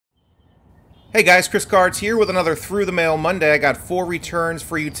Hey guys, Chris Cards here with another Through the Mail Monday. I got 4 returns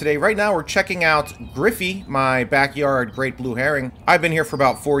for you today. Right now we're checking out Griffey, my backyard great blue heron. I've been here for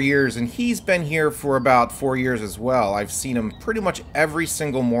about 4 years and he's been here for about 4 years as well. I've seen him pretty much every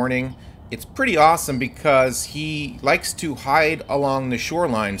single morning. It's pretty awesome because he likes to hide along the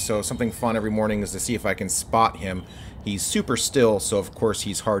shoreline, so something fun every morning is to see if I can spot him. He's super still, so of course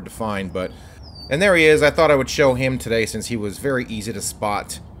he's hard to find, and there he is. I thought I would show him today since he was very easy to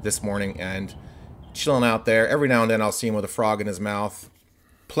spot this morning and chilling out there. Every now and then I'll see him with a frog in his mouth.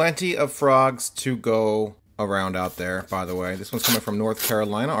 Plenty of frogs to go around out there, by the way. This one's coming from North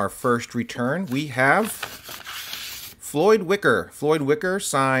Carolina, our first return. We have Floyd Wicker. Floyd Wicker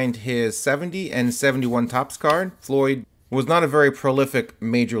signed his 70 and 71 Topps card. Floyd was not a very prolific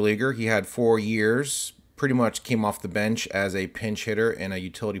major leaguer. He had 4 years. Pretty much came off the bench as a pinch hitter and a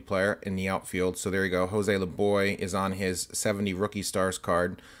utility player in the outfield. So there you go. Jose LeBoy is on his 70 Rookie Stars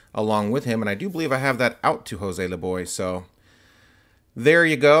card along with him. And I do believe I have that out to Jose LeBoy. So there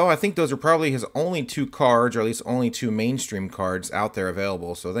you go. I think those are probably his only 2 cards, or at least only 2 mainstream cards out there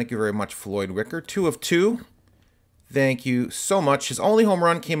available. So thank you very much, Floyd Wicker. 2 of 2. Thank you so much. His only home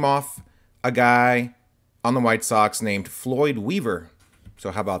run came off a guy on the White Sox named Floyd Weaver. So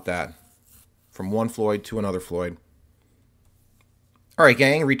how about that? From one Floyd to another Floyd. All right,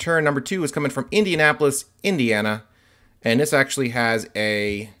 gang. Return number 2 is coming from Indianapolis, Indiana. And this actually has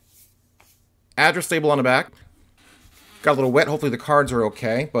a address label on the back. Got a little wet. Hopefully the cards are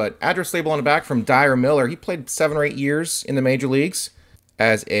okay. But address label on the back from Dyer Miller. He played 7 or 8 years in the major leagues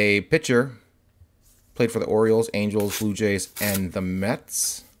as a pitcher. Played for the Orioles, Angels, Blue Jays, and the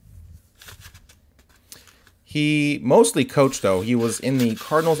Mets. He mostly coached, though. He was in the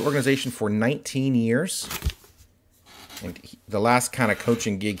Cardinals organization for 19 years. And the last kind of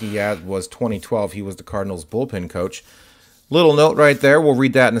coaching gig he had was 2012. He was the Cardinals bullpen coach. Little note right there. We'll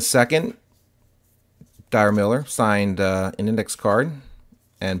read that in a second. Dyer Miller signed an index card.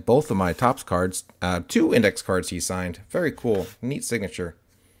 And both of my Topps cards, 2 index cards he signed. Very cool. Neat signature.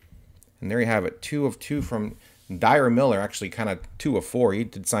 And there you have it. 2 of 2 from Dyer Miller. Actually, kind of 2 of 4. He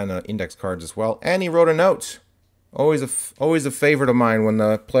did sign the index cards as well. And he wrote a note. Always a favorite of mine when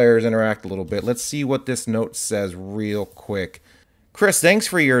the players interact a little bit. Let's see what this note says real quick. Chris, thanks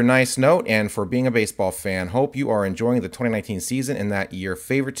for your nice note and for being a baseball fan. Hope you are enjoying the 2019 season and that your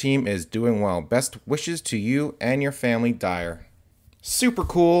favorite team is doing well. Best wishes to you and your family, Dyer. Super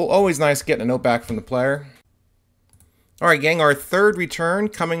cool. Always nice getting a note back from the player. All right, gang, our third return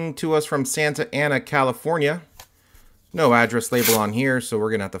coming to us from Santa Ana, California. No address label on here, so we're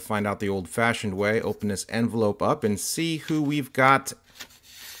going to have to find out the old-fashioned way. Open this envelope up and see who we've got.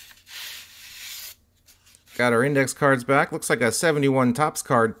 Got our index cards back. Looks like a 71 Topps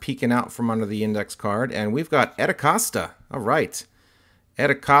card peeking out from under the index card. And we've got Ed Acosta. All right.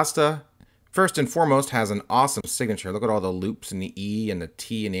 Ed Acosta, first and foremost, has an awesome signature. Look at all the loops and the E and the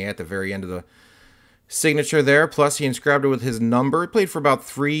T and the A at the very end of the signature there. Plus, he inscribed it with his number. He played for about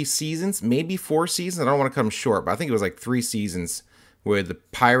 3 seasons, maybe 4 seasons. I don't want to come short, but I think it was like 3 seasons with the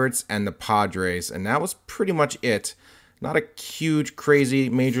Pirates and the Padres. And that was pretty much it. Not a huge, crazy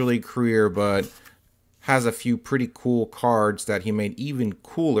major league career, but has a few pretty cool cards that he made even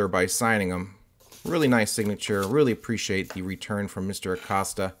cooler by signing them. Really nice signature. Really appreciate the return from Mr.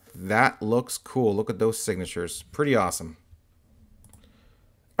 Acosta. That looks cool. Look at those signatures. Pretty awesome.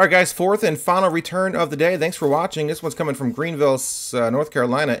 All right, guys, 4th and final return of the day. Thanks for watching. This one's coming from Greenville, North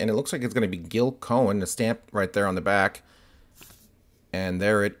Carolina, and it looks like it's going to be Gil Cohen, the stamp right there on the back. And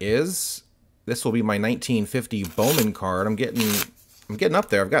there it is. This will be my 1950 Bowman card. I'm getting up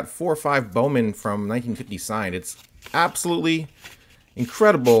there. I've got 4 or 5 Bowman from 1950 signed. It's absolutely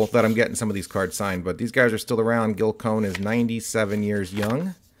incredible that I'm getting some of these cards signed, but these guys are still around. Gil Cohen is 97 years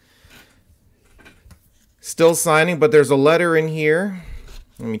young. Still signing, but there's a letter in here.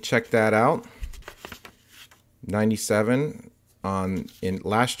 Let me check that out. 97 in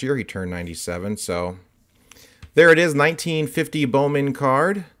last year he turned 97, so there it is, 1950 Bowman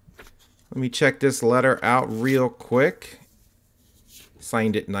card. Let me check this letter out real quick.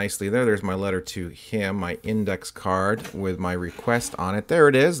 Signed it nicely there. There's my letter to him, my index card with my request on it. There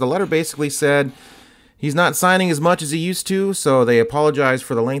it is. The letter basically said he's not signing as much as he used to, so they apologize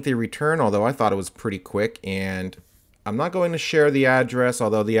for the lengthy return, although I thought it was pretty quick. And I'm not going to share the address,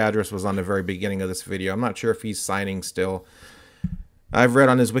 although the address was on the very beginning of this video. I'm not sure if he's signing still. I've read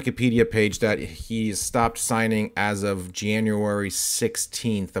on his Wikipedia page that he's stopped signing as of January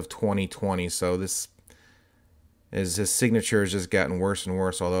 16th of 2020. So this is, his signature has just gotten worse and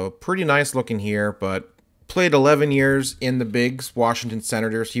worse, although pretty nice looking here. But played 11 years in the Bigs, Washington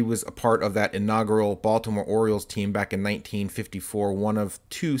Senators. He was a part of that inaugural Baltimore Orioles team back in 1954, one of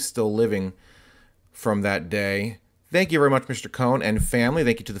 2 still living from that day. Thank you very much, Mr. Cohn and family.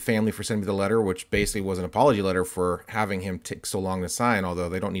 Thank you to the family for sending me the letter, which basically was an apology letter for having him take so long to sign, although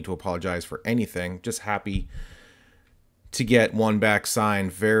they don't need to apologize for anything. Just happy to get one back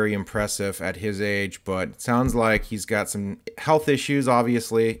signed. Very impressive at his age, but it sounds like he's got some health issues,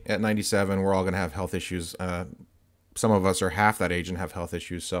 obviously. At 97, we're all going to have health issues. Some of us are half that age and have health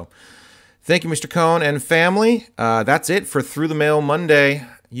issues, so thank you, Mr. Cohn and family. That's it for Through the Mail Monday.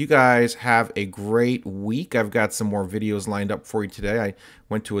 You guys have a great week. I've got some more videos lined up for you today. I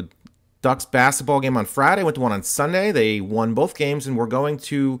went to a Ducks basketball game on Friday. Went to one on Sunday. They won both games, and we're going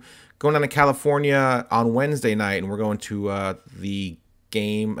down to California on Wednesday night, and we're going to the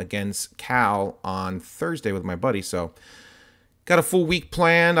game against Cal on Thursday with my buddy. So got a full week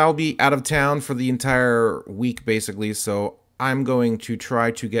planned. I'll be out of town for the entire week, basically, so I'm going to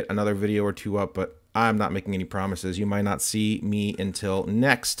try to get another video or two up, but I'm not making any promises. You might not see me until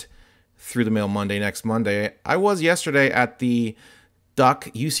next Through the Mail Monday, next Monday. I was yesterday at the Duck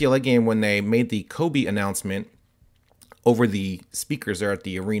UCLA game when they made the Kobe announcement over the speakers there at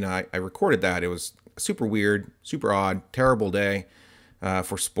the arena. I recorded that. It was super weird, super odd, terrible day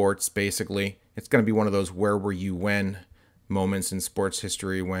for sports, basically. It's going to be one of those where were you when moments in sports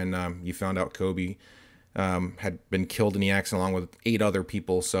history when you found out Kobe had been killed in the accident along with 8 other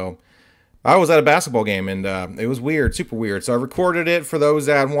people. So I was at a basketball game, and it was weird, super weird. So I recorded it for those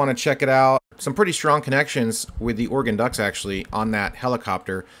that want to check it out. Some pretty strong connections with the Oregon Ducks, actually, on that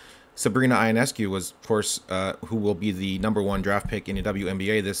helicopter. Sabrina Ionescu was, of course, who will be the #1 draft pick in the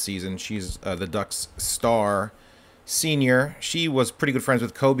WNBA this season. She's the Ducks star senior. She was pretty good friends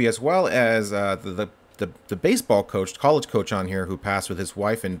with Kobe, as well as the baseball coach, college coach on here, who passed with his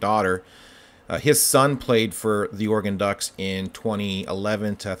wife and daughter. His son played for the Oregon Ducks in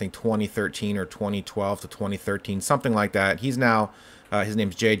 2011 to, I think, 2013 or 2012 to 2013, something like that. He's now, his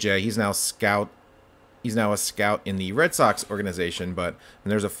name's JJ. He's now scout. He's now a scout in the Red Sox organization, but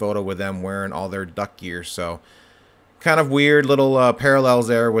and there's a photo with them wearing all their Duck gear. So kind of weird little parallels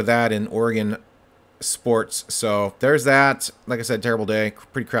there with that in Oregon sports. So there's that. Like I said, terrible day,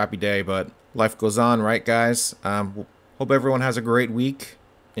 pretty crappy day, but life goes on, right, guys? Hope everyone has a great week.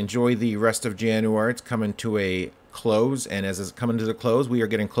 Enjoy the rest of January. It's coming to a close, and as it's coming to the close, we are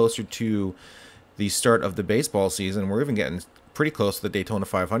getting closer to the start of the baseball season. We're even getting pretty close to the Daytona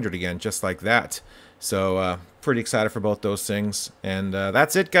 500 again, just like that. So pretty excited for both those things. And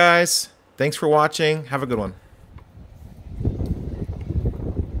that's it, guys. Thanks for watching. Have a good one.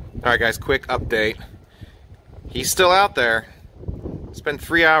 All right, guys, quick update. He's still out there. It's been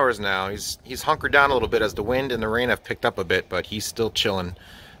 3 hours now. He's hunkered down a little bit as the wind and the rain have picked up a bit, but he's still chilling,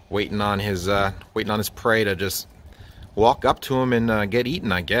 waiting on his prey to just walk up to him and get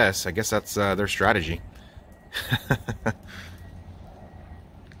eaten. I guess that's their strategy.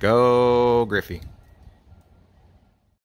 Go Griffey.